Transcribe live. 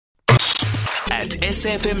at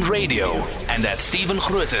SFM Radio and at Stephen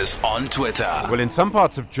Grootes on Twitter. Well, in some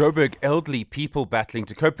parts of Joburg, elderly people battling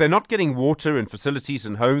to cope. They're not getting water in facilities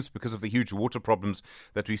and homes because of the huge water problems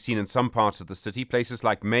that we've seen in some parts of the city. Places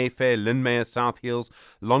like Mayfair, Lynmere, South Hills,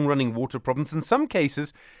 long-running water problems. In some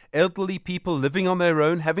cases, elderly people living on their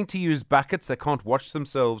own, having to use buckets. They can't wash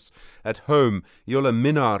themselves at home. Yola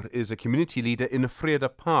Minnaar is a community leader in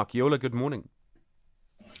Vredepark. Yola, good morning.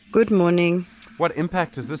 Good morning. What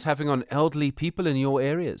impact is this having on elderly people in your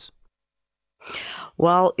areas?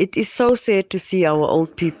 Well, it is so sad to see our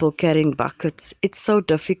old people carrying buckets. It's so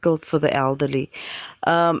difficult for the elderly.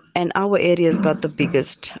 And our area's got the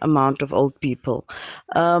biggest amount of old people.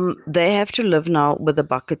 They have to live now with a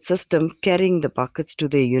bucket system, carrying the buckets to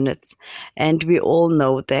their units. And we all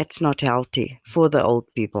know that's not healthy for the old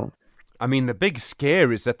people. I mean, the big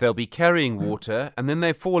scare is that they'll be carrying water and then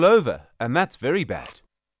they fall over. And that's very bad.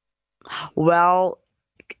 Well,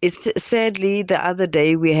 sadly, the other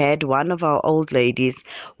day we had one of our old ladies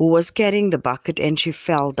who was carrying the bucket and she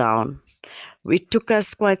fell down. It took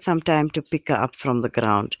us quite some time to pick her up from the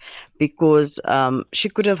ground because she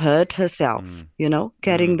could have hurt herself,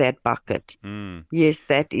 carrying that bucket. Yes,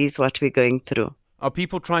 that is what we're going through. Are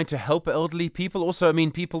people trying to help elderly people? Also, I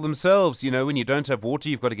mean, people themselves, when you don't have water,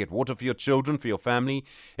 you've got to get water for your children, for your family.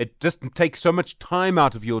 It just takes so much time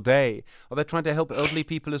out of your day. Are they trying to help elderly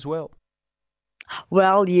people as well?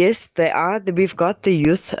 Well, yes, they are. We've got the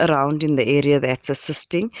youth around in the area that's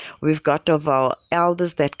assisting. We've got of our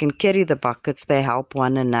elders that can carry the buckets. They help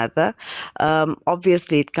one another.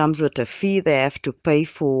 Obviously, it comes with a fee. They have to pay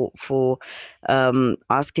for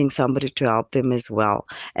asking somebody to help them as well.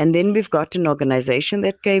 And then we've got an organization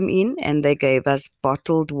that came in and they gave us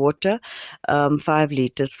bottled water, 5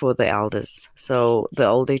 liters for the elders. So the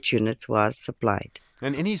old age units was supplied.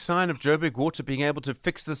 And any sign of Joburg Water being able to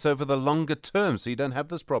fix this over the longer term so you don't have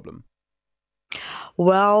this problem?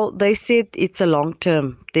 Well, they said it's a long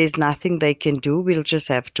term. There's nothing they can do. We'll just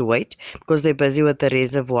have to wait because they're busy with the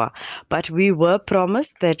reservoir. But we were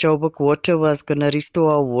promised that Joburg Water was going to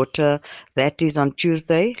restore our water. That is on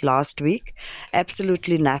Tuesday last week.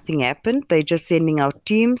 Absolutely nothing happened. They're just sending out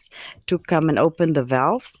teams to come and open the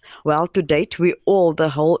valves. Well, to date,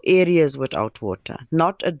 the whole area is without water.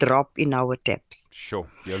 Not a drop in our taps. Sure.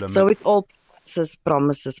 So it's all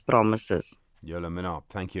promises. Yola Minnaar,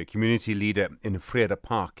 thank you. Community leader in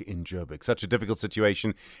Vredepark in Joburg. Such a difficult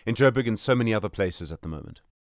situation in Joburg and so many other places at the moment.